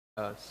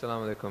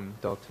Assalamu alaikum,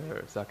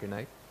 Dr. Zakir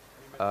Naik.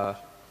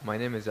 My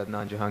name is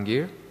Adnan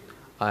Jahangir.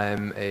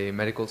 I'm a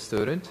medical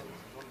student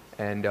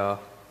and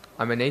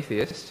I'm an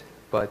atheist,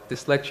 but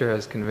this lecture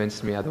has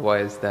convinced me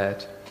otherwise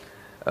that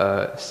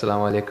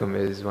Assalamu alaikum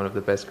is one of the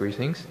best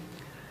greetings.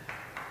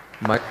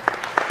 My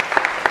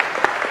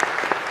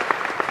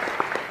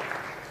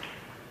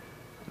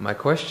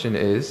question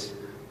is,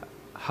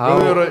 how...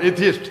 Whether you're an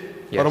atheist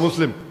or a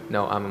Muslim?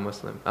 No, I'm a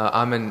Muslim.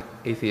 I'm an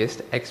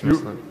atheist,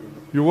 ex-Muslim.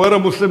 You were a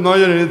Muslim, now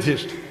you're an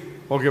atheist.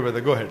 Okay,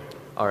 brother, go ahead.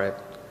 All right.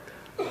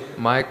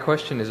 My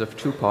question is of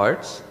two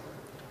parts.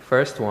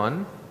 First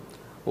one,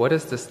 what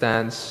is the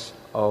stance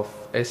of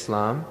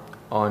Islam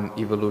on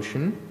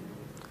evolution?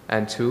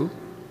 And two,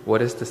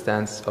 what is the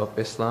stance of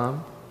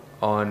Islam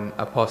on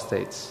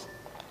apostates?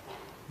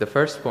 The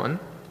first one,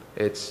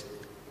 it's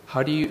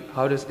how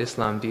does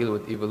Islam deal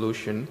with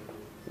evolution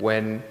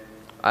when,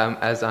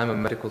 as I'm a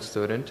medical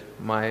student,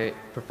 my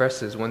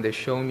professors, when they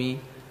show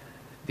me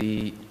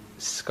the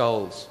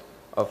skulls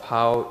of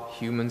how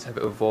humans have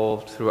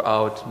evolved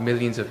throughout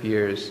millions of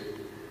years,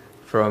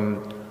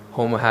 from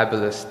Homo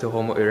habilis to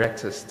Homo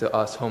erectus to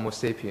us Homo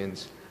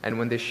sapiens, and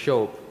when they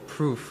show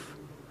proof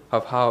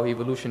of how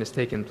evolution has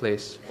taken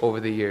place over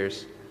the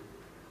years,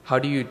 how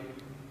do you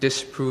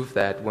disprove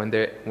that when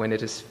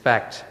it is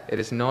fact? It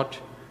is not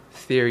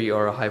theory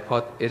or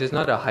it is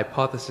not a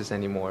hypothesis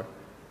anymore.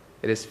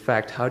 It is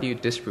fact. How do you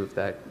disprove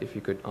that, if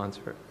you could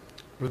answer?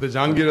 Brother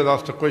Jahangir has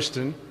asked a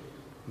question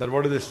that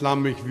what is the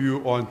Islamic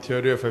view on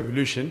theory of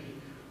evolution?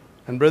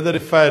 And brother,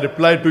 if I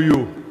reply to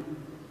you,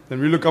 then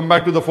will you come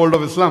back to the fold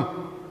of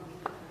Islam?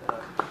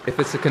 If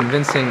it's a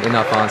convincing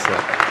enough answer.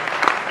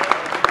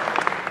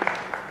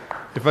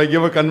 If I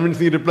give a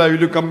convincing reply,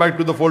 will you come back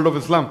to the fold of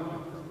Islam?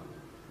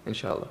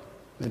 Inshallah.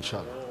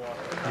 Inshallah.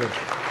 Good.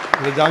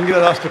 Brother Jahangir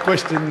has asked a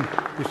question.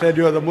 He said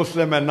you are the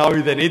Muslim and now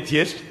he's an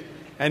atheist.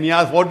 And he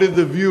asked, what is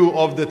the view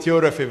of the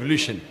theory of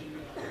evolution?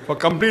 For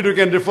complete, you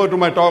can refer to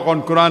my talk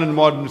on Quran and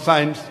modern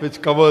science,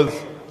 which covers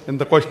in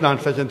the question and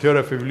answer session theory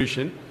of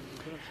evolution.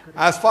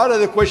 As far as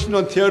the question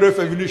on theory of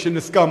evolution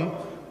is come,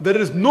 there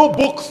is no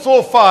book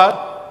so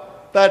far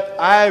that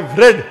I have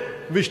read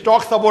which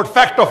talks about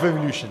fact of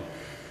evolution.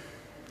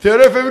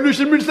 Theory of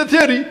evolution means the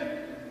theory.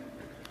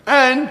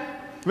 And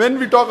when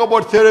we talk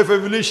about theory of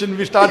evolution,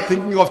 we start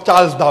thinking of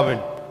Charles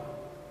Darwin.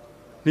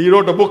 He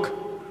wrote a book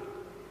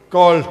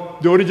called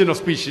The Origin of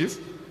Species.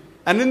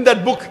 And in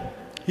that book,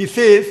 he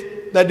says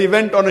that he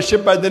went on a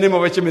ship by the name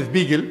of HMS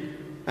Beagle,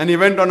 and he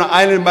went on an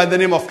island by the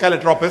name of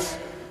Calotropis,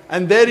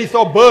 and there he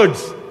saw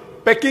birds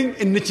pecking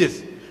in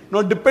niches.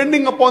 Now,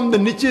 depending upon the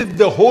niches,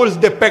 the holes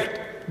they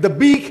pecked, the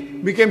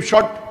beak became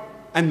short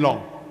and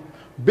long.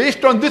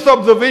 Based on this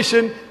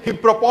observation, he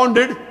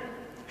propounded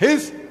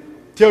his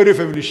theory of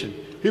evolution.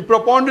 He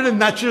propounded his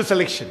natural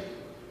selection.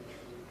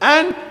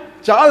 And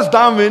Charles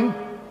Darwin,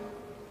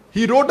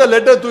 he wrote a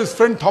letter to his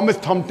friend Thomas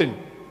Thompson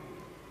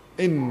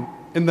in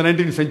the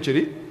 19th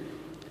century.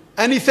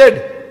 And he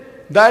said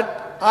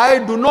that I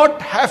do not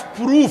have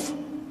proof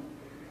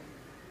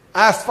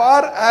as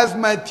far as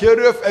my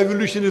theory of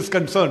evolution is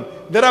concerned.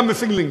 There are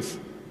missing links.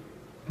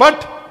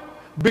 But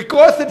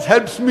because it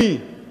helps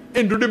me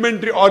in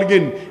rudimentary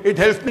organ, it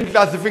helps me in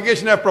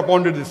classification, I have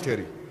propounded this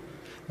theory.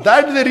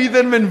 That's the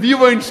reason when we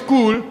were in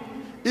school,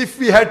 if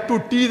we had to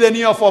tease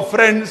any of our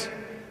friends,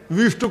 we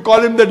used to call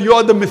him that you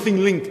are the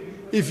missing link.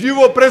 If you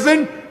were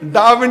present,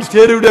 Darwin's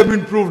theory would have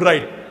been proved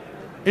right,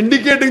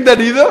 indicating that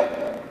he's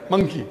a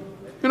monkey.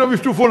 We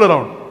used to fool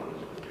around.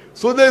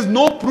 So there is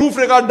no proof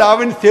regarding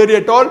Darwin's theory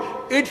at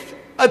all. It's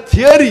a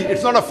theory,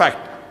 it's not a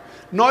fact.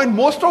 Now in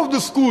most of the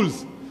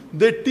schools,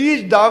 they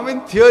teach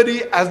Darwin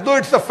theory as though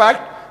it's a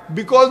fact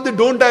because they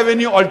don't have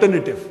any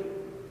alternative.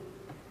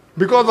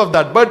 Because of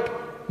that.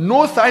 But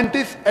no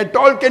scientist at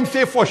all can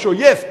say for sure.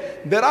 Yes,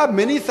 there are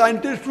many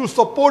scientists who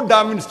support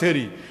Darwin's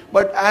theory.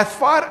 But as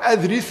far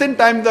as recent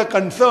times are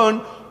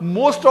concerned,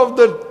 most of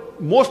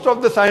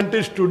the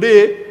scientists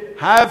today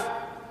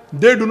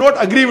they do not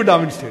agree with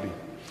Darwin's theory.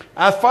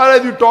 As far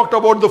as you talked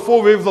about the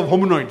 4 waves of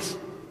hominoids.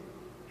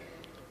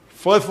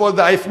 First was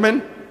the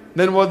Iceman,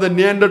 then was the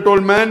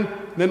Neanderthal man,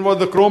 then was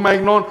the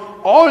Cro-Magnon.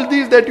 All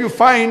these that you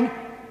find,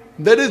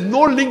 there is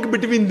no link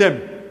between them.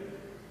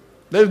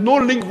 There is no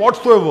link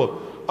whatsoever.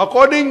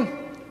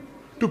 According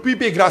to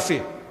P.P.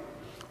 Grassi,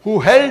 who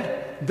held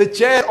the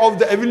chair of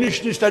the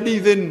evolutionary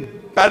studies in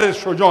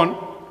Paris Sorbonne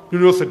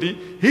University,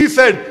 he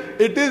said,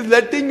 it is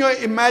letting your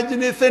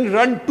imagination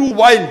run too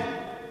wild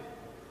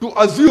to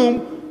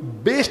assume,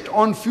 based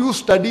on few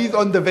studies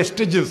on the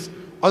vestiges,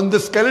 on the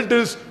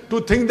skeletons,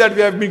 to think that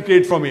we have been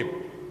created from ape.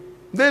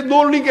 There is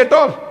no link at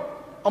all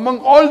among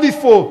all these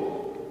 4.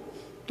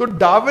 So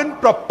Darwin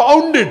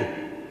propounded.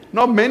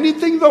 Now many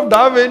things of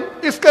Darwin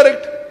is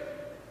correct.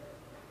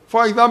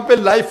 For example,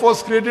 life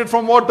was created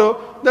from water.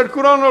 That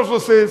Quran also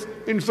says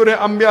in Surah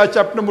Anbiya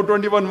chapter number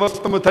 21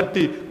 verse number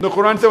 30. The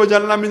Quran says,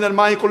 وَجَعَلْنَا مِنَ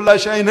الْمَاءِ كُلَّ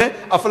شَيْءٍ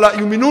أَفَلَا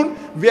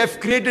يُؤْمِنُونَ. We have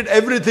created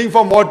everything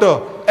from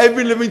water.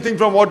 Every living thing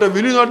from water.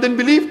 Will you not then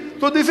believe?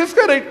 So this is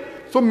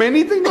correct. So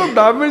many things of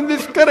Darwin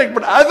is correct.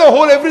 But as a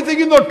whole, everything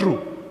is not true.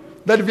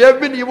 That we have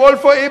been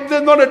evolved for apes,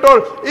 then not at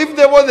all. If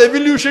there was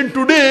evolution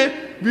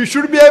today, we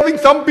should be having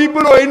some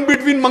people who are in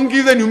between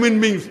monkeys and human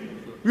beings.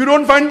 We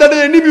don't find that in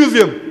any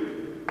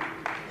museum.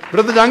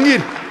 Brother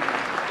Jangir,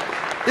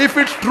 if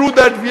it's true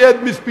that we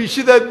have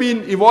species have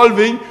been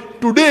evolving,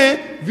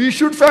 today we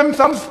should find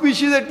some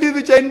species at least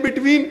which are in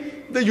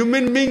between the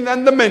human beings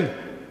and the men.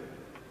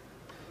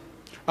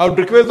 I would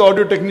request the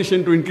audio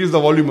technician to increase the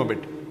volume a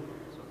bit.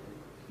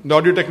 The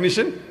audio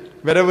technician,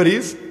 wherever he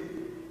is,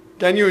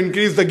 can you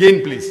increase the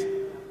gain, please?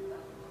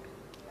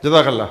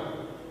 Jazakallah.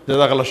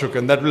 Jazakallah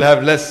shukran. That will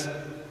have less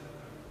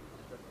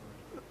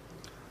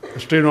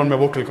strain on my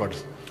vocal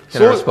cords.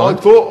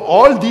 So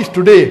all these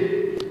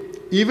today,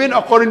 even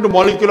according to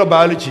molecular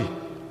biology,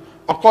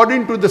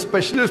 according to the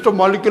specialists of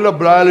molecular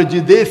biology,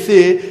 they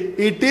say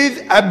it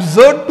is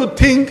absurd to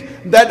think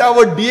that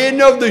our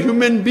DNA of the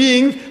human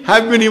beings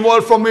have been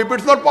evolved from ape.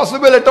 It's not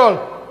possible at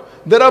all.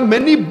 There are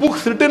many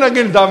books written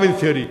against Darwin's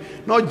theory.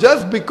 Now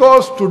just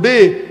because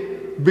today,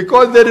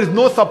 because there is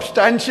no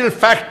substantial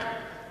fact,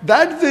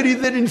 that's the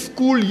reason in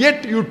school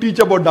yet you teach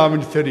about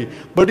Darwin's theory.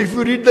 But if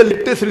you read the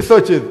latest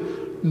researches,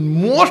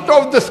 most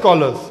of the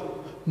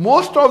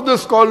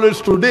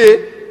scholars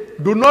today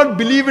do not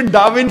believe in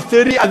Darwin's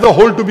theory as a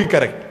whole to be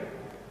correct.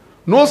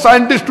 No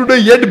scientist today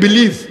yet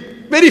believes.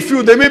 Very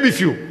few, there may be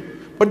few.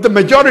 But the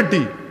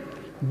majority,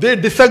 they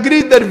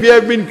disagree that we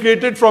have been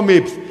created from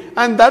apes.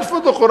 And that's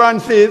what the Quran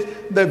says,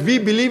 that we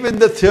believe in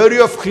the theory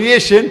of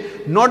creation,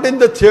 not in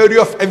the theory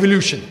of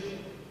evolution.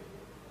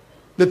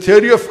 The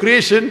theory of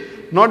creation,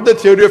 not the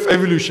theory of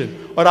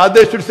evolution. Or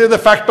rather, I should say the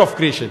fact of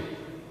creation.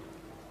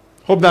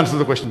 Hope that answers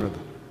the question, brother.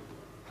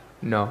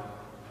 No.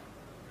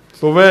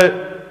 So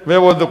where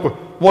was the question?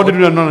 What did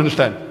you not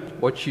understand?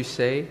 What you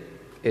say,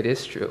 it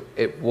is true.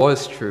 It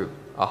was true.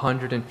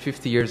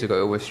 150 years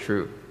ago, it was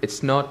true.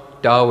 It's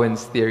not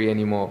Darwin's theory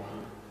anymore.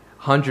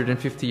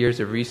 150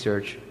 years of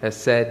research has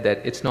said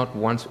that it's not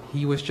once.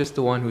 He was just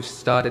the one who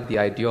started the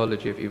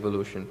ideology of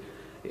evolution.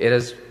 It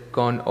has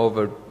gone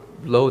over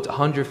loads,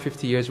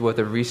 150 years worth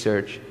of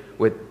research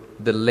with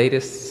the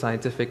latest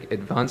scientific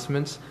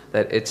advancements,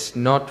 that it's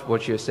not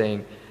what you're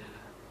saying.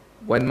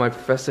 When my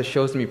professor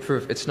shows me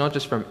proof, it's not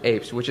just from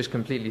apes, which is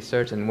completely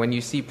certain. When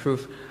you see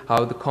proof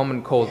how the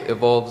common cold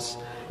evolves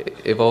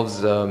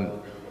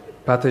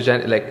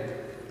pathogen, like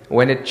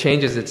when it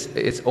changes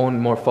its own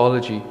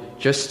morphology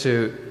just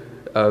to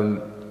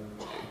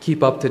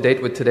keep up to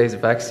date with today's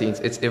vaccines,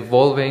 it's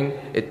evolving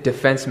its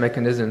defense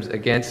mechanisms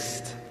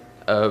against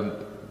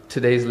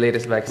today's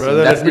latest vaccine.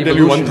 Brother, that's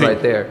evolution right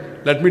there.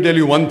 Let me tell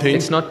you one thing.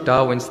 It's not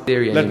Darwin's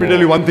theory anymore. Let me tell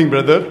you one thing,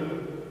 brother.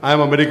 I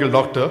am a medical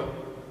doctor.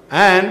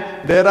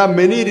 And there are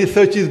many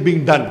researches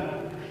being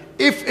done.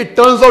 If it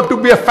turns out to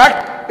be a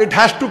fact, it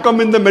has to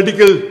come in the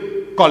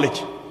medical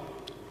college.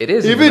 It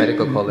is in the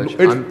medical college.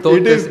 I'm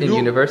taught this in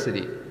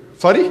university.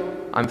 Sorry?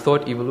 I'm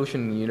taught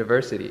evolution in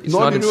university. It's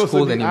not in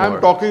school anymore. I'm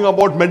talking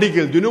about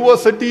medical.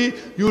 University,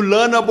 you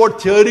learn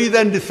about theories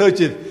and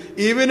researches.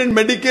 Even in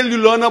medical, you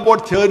learn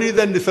about theories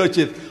and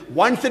researches.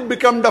 Once it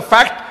becomes a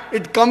fact,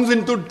 it comes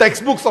into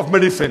textbooks of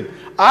medicine.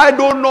 I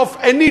don't know of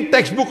any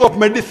textbook of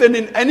medicine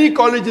in any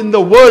college in the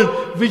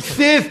world which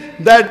says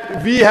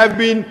that we have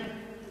been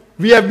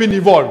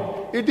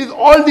evolved. It is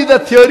all these are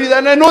theories,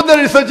 and I know the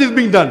research is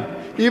being done.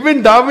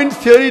 Even Darwin's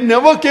theory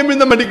never came in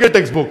the medical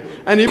textbook.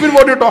 And even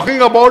what you're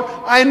talking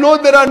about, I know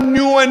there are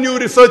new and new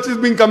researches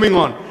being coming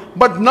on.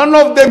 But none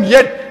of them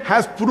yet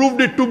has proved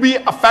it to be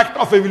a fact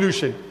of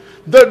evolution.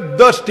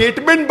 The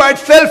statement by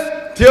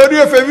itself, theory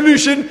of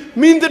evolution,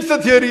 means it's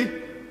a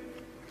theory.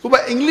 So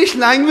by English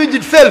language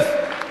itself,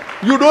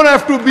 you don't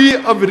have to be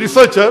a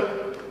researcher.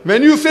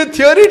 When you say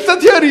theory, it's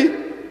a theory.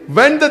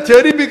 When the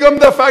theory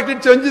becomes a fact,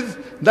 it changes.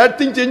 That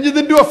thing changes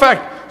into a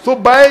fact. So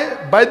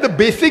by the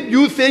basic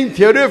you saying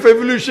theory of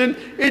evolution,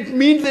 it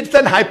means it's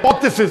an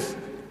hypothesis.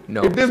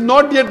 No. It is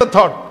not yet a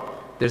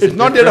thought. It's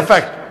not yet a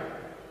fact.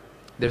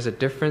 There's a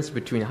difference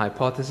between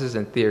hypothesis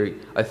and theory.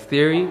 A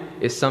theory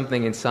is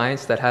something in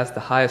science that has the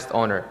highest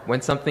honor.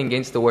 When something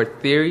gains the word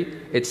theory,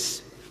 it's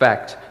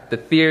fact. The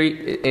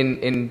theory,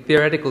 in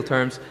theoretical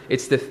terms,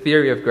 it's the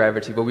theory of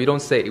gravity, but we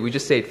don't say it, we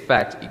just say it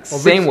fact.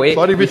 Same way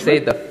we say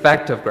the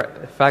fact of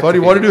gravity. Sorry,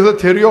 what did you say?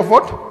 Theory of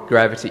what?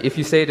 Gravity. If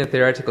you say it in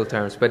theoretical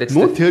terms, but it's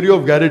no theory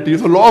of gravity.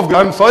 It's a law of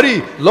gravity. I'm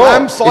sorry. Law.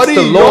 I'm sorry.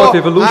 It's the law of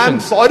evolution. I'm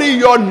sorry.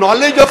 Your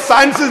knowledge of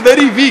science is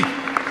very weak.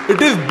 It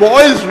is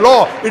Boyle's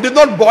law. It is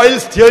not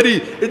Boyle's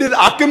theory. It is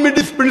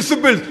Archimedes'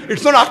 principles.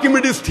 It's not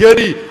Archimedes'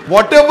 theory.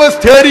 Whatever's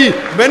theory,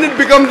 when it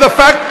becomes a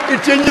fact,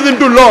 it changes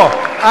into law.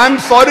 I'm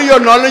sorry, your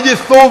knowledge is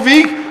so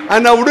weak,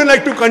 and I wouldn't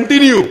like to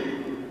continue.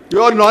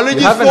 Your knowledge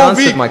is so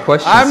weak. My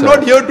question, I'm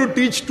not here to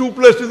teach 2 +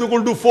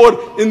 2 =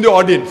 4 in the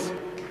audience.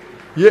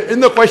 In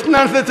the question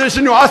and answer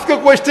session, you ask a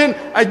question,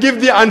 I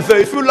give the answer.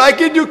 If you like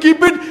it, you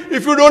keep it.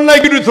 If you don't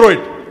like it, you throw it.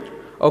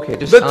 Okay,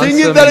 just the thing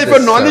is that if your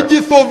knowledge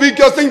is so weak,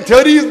 you're saying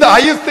theory is the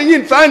highest thing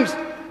in science.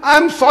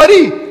 I'm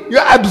sorry,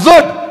 you're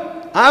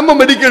absurd. I'm a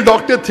medical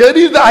doctor.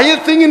 Theory is the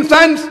highest thing in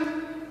science.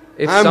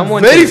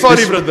 I'm very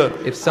sorry, brother.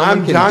 If someone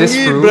I'm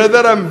Jangir,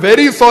 brother. I'm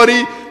very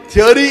sorry.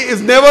 Theory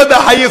is never the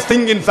highest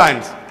thing in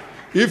science.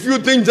 If you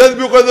think just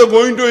because you're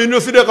going to a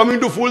university or coming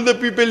to fool the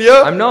people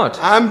here, I'm not.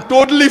 I'm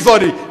totally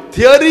sorry.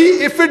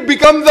 Theory, if it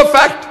becomes a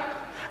fact,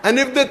 and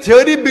if the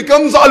theory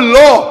becomes a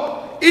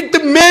law,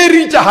 it may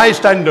reach a high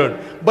standard.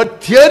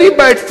 But theory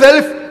by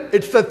itself,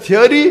 it's a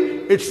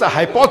theory, it's a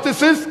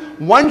hypothesis.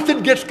 Once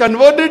it gets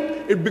converted,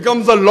 it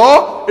becomes a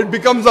law, it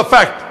becomes a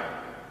fact.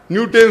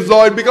 Newton's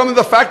law, it becomes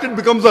a fact, it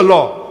becomes a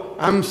law.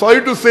 I'm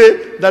sorry to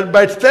say that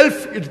by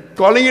itself,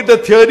 calling it a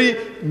theory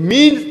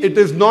means it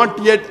is not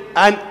yet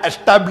an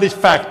established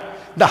fact.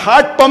 The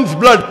heart pumps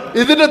blood.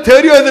 Is it a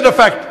theory or is it a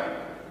fact?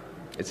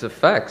 It's a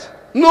fact.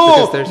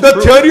 No, the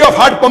proof. theory of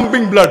heart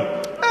pumping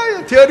blood.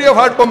 Theory of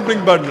heart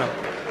pumping blood now.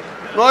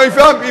 Now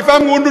if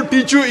I'm going to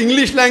teach you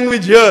English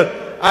language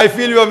here, I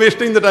feel you are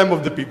wasting the time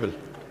of the people.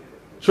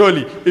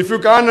 Surely, if you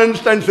can't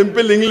understand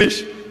simple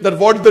English, that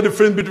what is the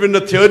difference between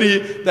a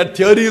theory, that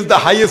theory is the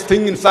highest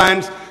thing in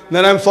science,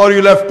 then I'm sorry,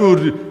 you'll have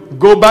to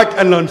go back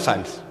and learn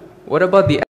science. What about the